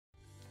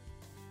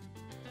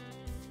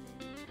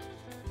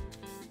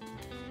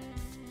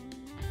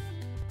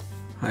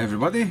Hi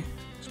everybody,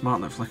 it's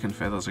Martyn at Flicking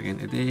Feathers again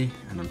today,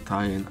 and I'm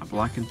tying a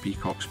blackened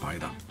peacock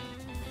spider.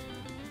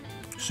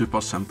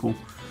 Super simple.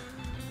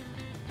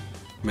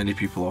 Many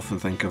people often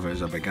think of it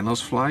as a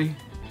beginner's fly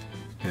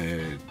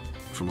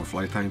from a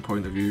fly tying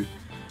point of view,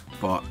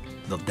 but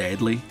they're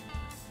deadly.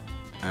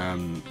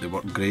 They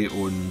work great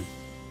on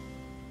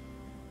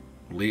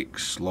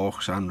lakes,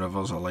 lochs and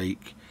rivers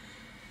alike,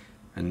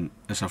 and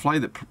it's a fly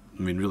that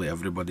really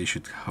everybody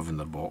should have in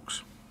their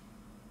box.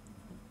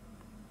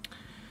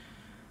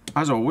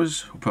 As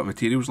always, I'll put a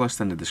materials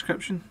list in the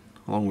description,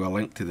 along with a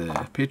link to the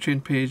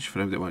Patreon page for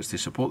anybody that wants to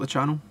support the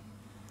channel,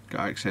 get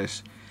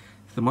access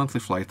to the monthly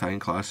fly tying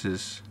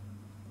classes,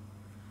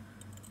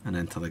 and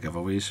into the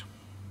giveaways.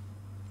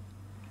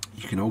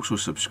 You can also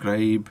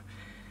subscribe,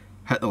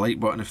 hit the like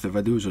button if the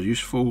videos are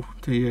useful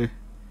to you,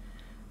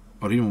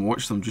 or even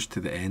watch them just to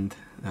the end.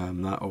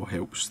 That all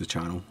helps the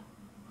channel.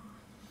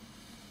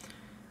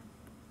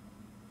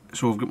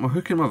 So I've got my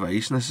hook and my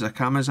vise, and this is a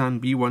Kamasan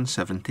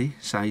B170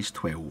 size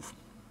 12.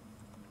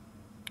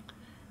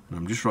 And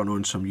I'm just running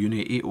on some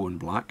Uni 80 in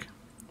black.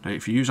 Right,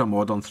 if you use a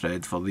modern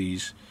thread for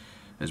these,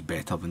 it's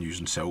better than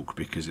using silk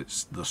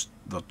because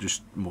they're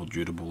just more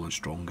durable and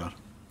stronger.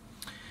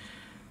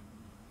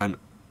 And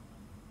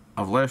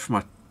I've left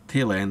my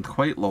tail end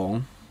quite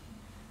long,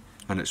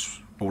 and it's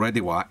already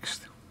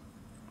waxed.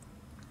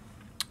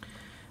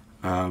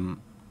 And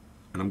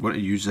I'm going to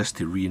use this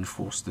to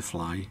reinforce the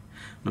fly.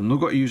 And I'm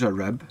not going to use a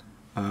rib,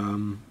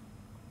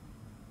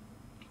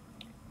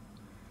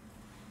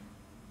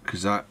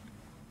 because that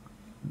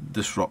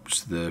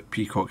disrupts the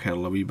peacock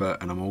herl a wee bit,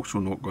 and I'm also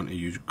not going to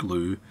use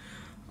glue.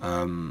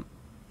 I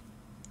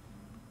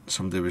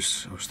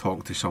was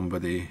talking to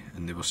somebody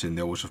and they were saying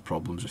they always have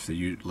problems if they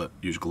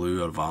use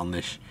glue or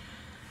varnish.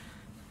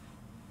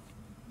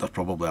 They're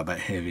probably a bit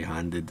heavy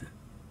handed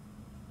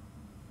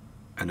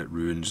and it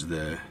ruins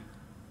the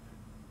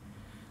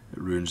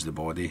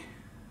body.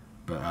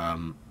 But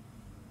I'm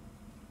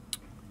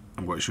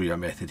going to show you a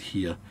method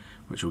here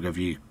which will give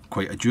you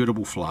quite a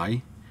durable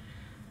fly,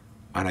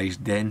 a nice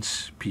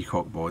dense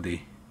peacock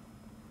body,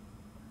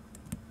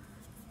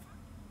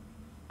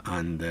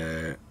 and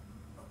it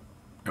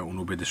will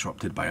not be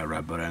disrupted by a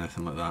rib or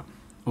anything like that.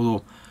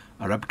 Although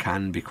a rib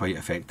can be quite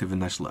effective in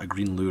this, like a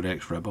green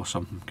lurex rib or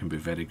something can be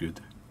very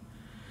good.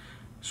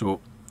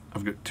 So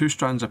I've got 2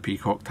 strands of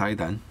peacock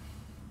tied in. I'm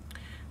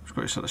just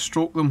going to sort of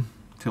stroke them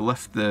to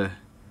lift the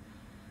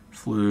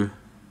flue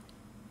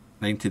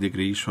 90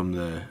 degrees from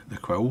the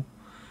quill,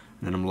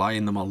 and then I'm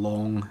lying them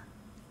along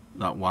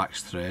that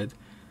wax thread.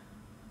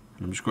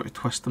 I'm just going to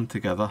twist them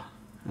together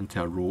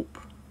into a rope.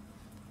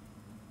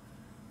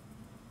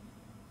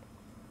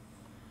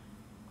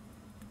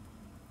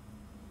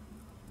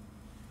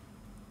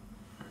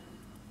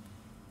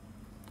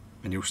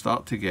 And you'll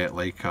start to get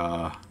like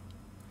it'll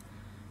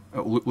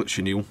look like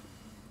chenille,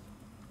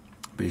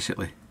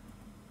 basically.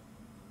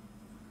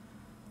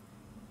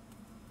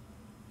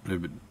 Now,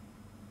 I'm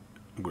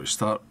going to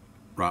start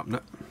wrapping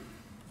it.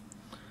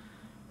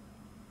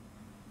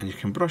 And you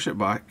can brush it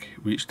back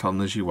with each turn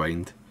as you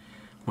wind,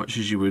 much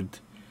as you would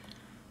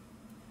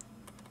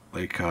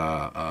like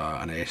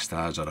an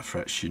Estaz or a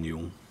Fritz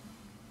chenille,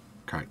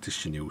 cactus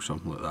chenille,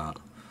 something like that,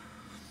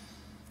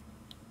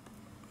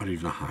 or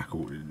even a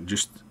Hackle,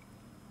 just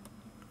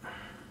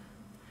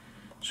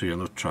so you're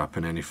not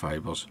trapping any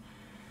fibres.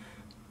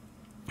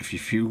 If you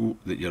feel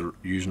that you're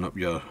using up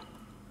your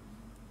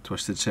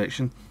twisted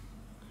section,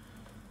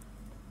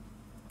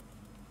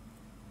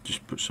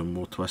 just put some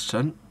more twists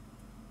in.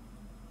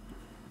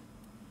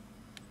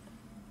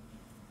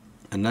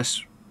 And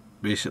this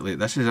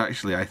is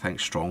actually, I think,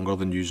 stronger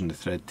than using the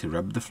thread to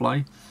rib the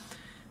fly.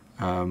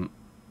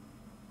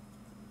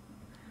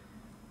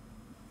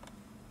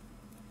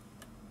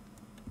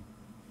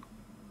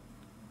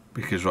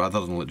 Because rather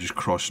than just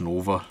crossing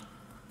over,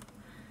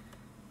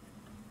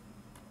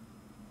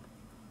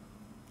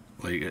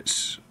 like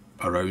it's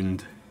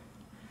around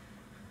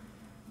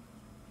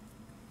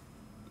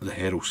the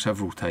herl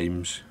several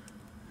times,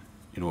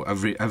 you know,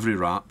 every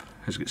wrap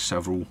has got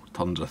several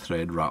turns of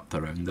thread wrapped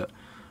around it,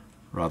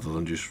 rather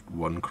than just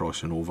one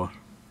crossing over.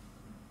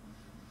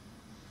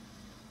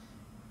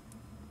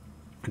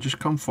 And just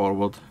come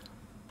forward,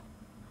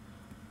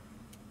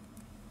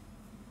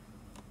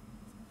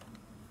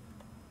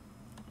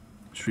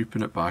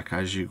 sweeping it back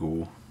as you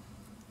go.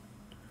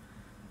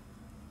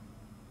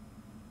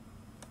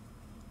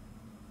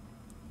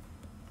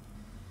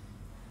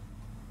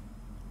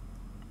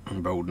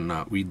 And building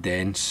that wee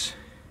dense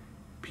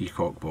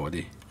peacock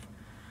body,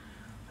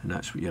 and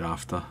that's what you're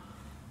after.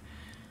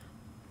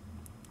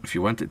 If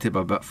you want it to be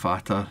a bit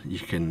fatter, you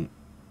can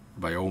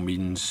by all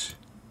means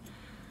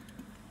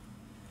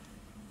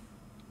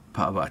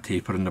put a bit of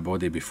taper in the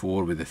body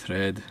before with the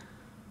thread,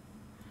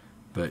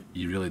 but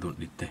you really don't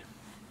need to.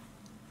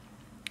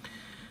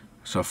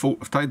 So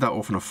I've tied that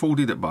off and I've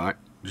folded it back,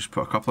 just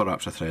put a couple of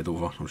wraps of thread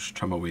over, I'll just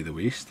trim away the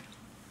waste.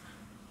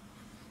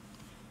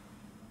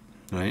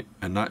 Right,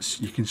 and that's,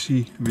 you can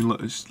see, I mean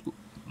look, it's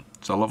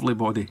a lovely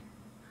body.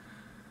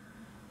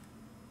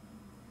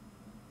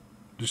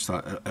 just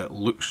that it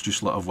looks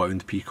just like a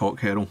wound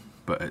peacock herl,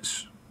 but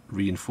it's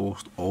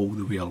reinforced all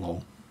the way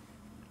along.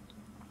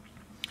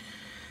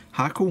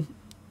 Hackle,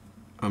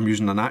 I'm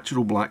using a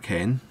natural black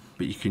hen,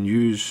 but you can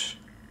use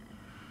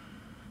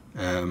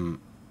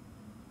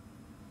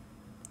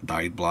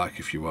dyed black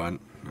if you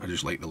want. I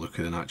just like the look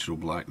of the natural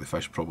black. The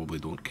fish probably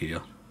don't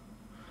care.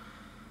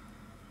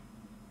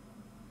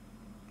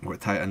 I'm going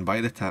to tie it in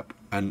by the tip,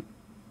 and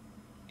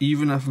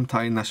even if I'm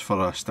tying this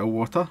for a still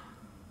water,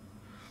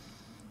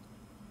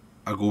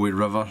 I go with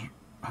river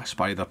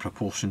spider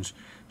proportions,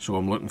 so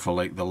I'm looking for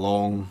like the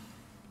long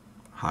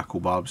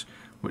hackle barbs,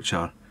 which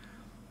are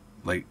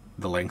like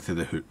the length of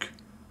the hook,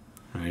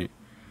 right?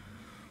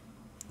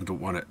 I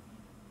don't want it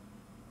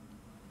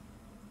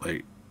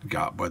like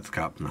gap width,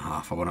 gap and a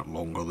half. I want it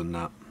longer than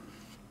that.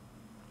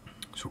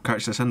 So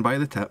catch this in by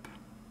the tip,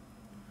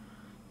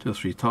 2 or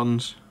 3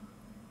 turns,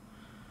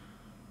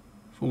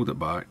 fold it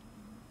back,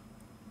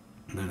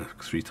 and then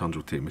 3 turns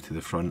will take me to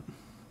the front,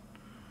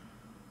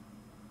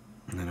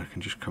 and then I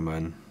can just come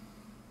in,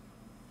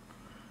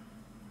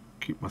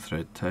 keep my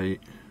thread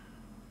tight.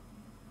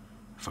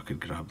 If I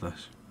could grab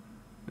this,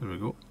 there we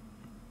go,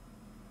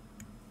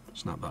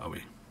 snap that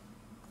away,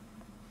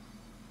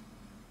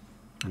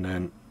 and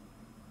then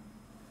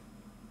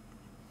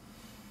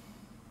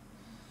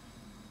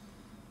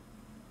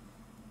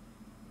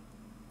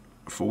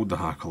fold the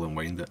hackle and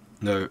wind it.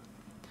 Now,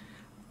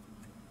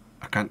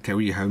 I can't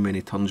tell you how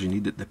many turns you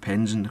need. It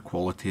depends on the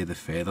quality of the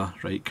feather,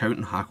 right?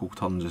 Counting hackle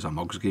turns is a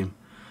mug's game,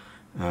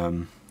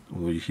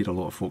 although you hear a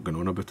lot of folk going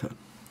on about it.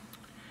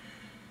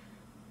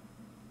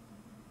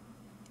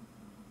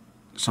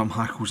 Some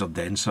hackles are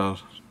denser,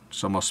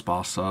 some are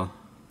sparser,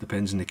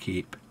 depends on the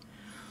cape.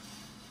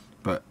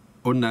 But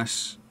on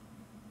this,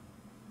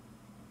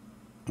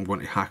 I'm going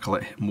to hackle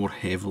it more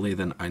heavily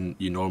than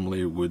you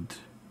normally would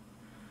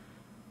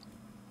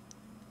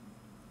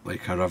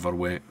like a river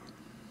wet.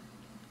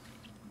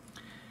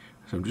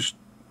 So I'm just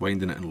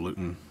winding it and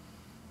looking.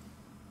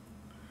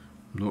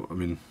 No, I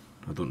mean,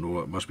 I don't know,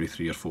 it must be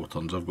 3 or 4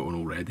 turns I've got on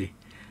already.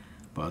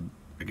 But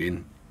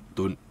again,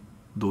 don't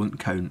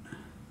count.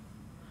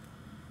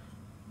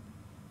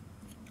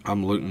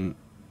 I'm looking,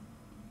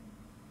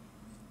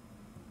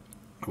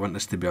 I want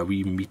this to be a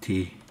wee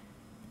meaty,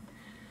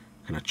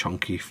 kind of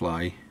chunky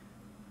fly.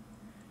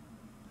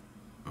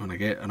 When I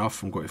get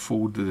enough, I'm going to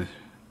fold the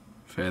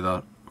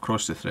feather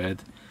across the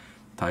thread,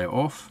 tie it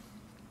off.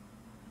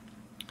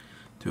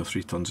 2 or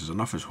 3 turns is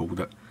enough, just hold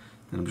it.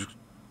 And I'm just,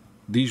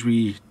 these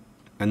wee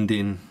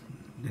Indian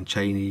and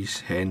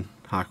Chinese hen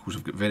hackles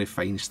have got very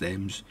fine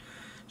stems,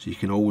 so you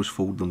can always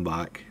fold them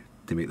back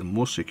to make them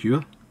more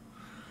secure.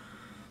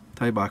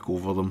 Tie back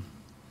over them,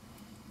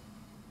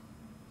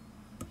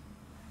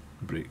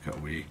 break it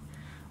away.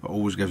 It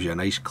always gives you a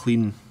nice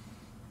clean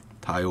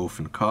tie off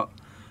and cut,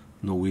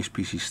 no waste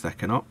pieces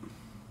sticking up.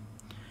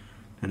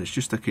 And it's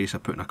just a case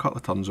of putting a couple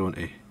of turns on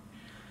to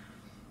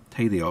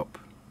tidy up,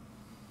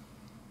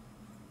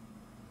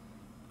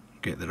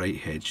 get the right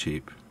head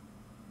shape.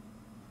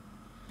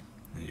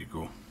 There you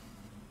go.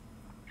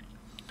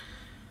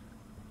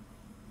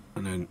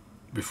 And then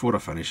before I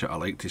finish it, I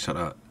like to sort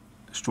of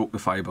stroke the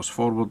fibres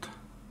forward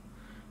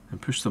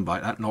and push them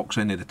back. That knocks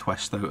any of the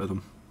twist out of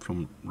them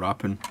from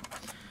wrapping.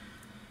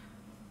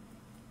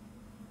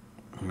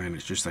 And then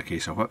it's just a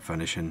case of whip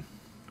finishing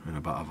and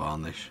a bit of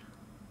varnish.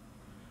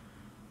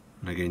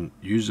 And again,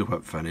 use the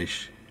whip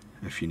finish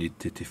if you need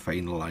to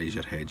finalise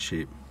your head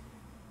shape.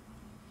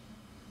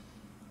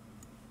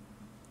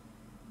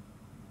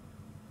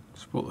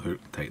 Support the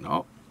hook and tighten it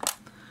up.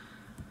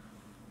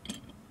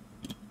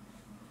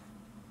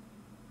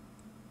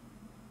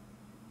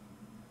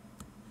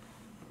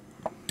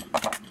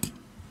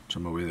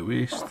 Trim away the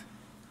waste.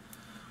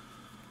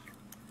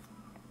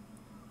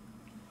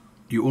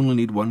 You only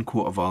need 1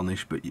 coat of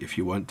varnish, but if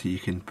you want to, you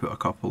can put a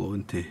couple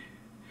on to,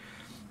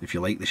 if you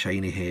like the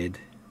shiny head,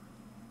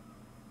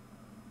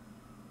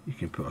 you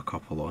can put a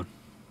couple on.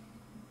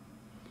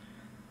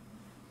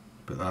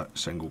 But that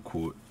single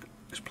coat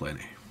is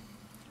plenty.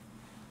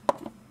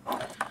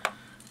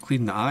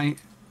 Clean the eye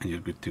and you're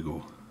good to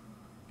go.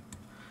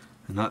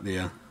 And that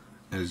there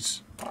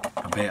is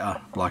a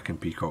better black and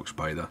peacock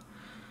spider.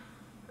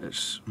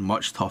 It's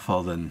much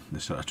tougher than the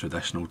sort of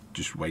traditional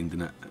just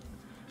winding it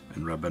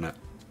and ribbing it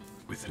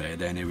with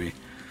thread anyway.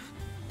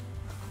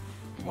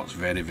 It works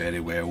very,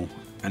 very well,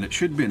 and it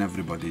should be in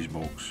everybody's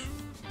box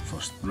for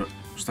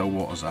still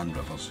waters and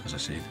rivers, as I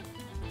said.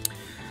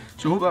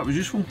 So I hope that was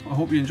useful. I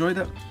hope you enjoyed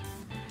it.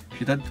 If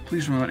you did,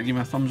 please remember to give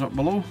me a thumbs up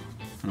below,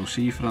 and I'll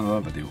see you for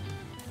another video.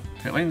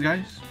 Tight line,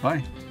 guys.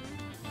 Bye.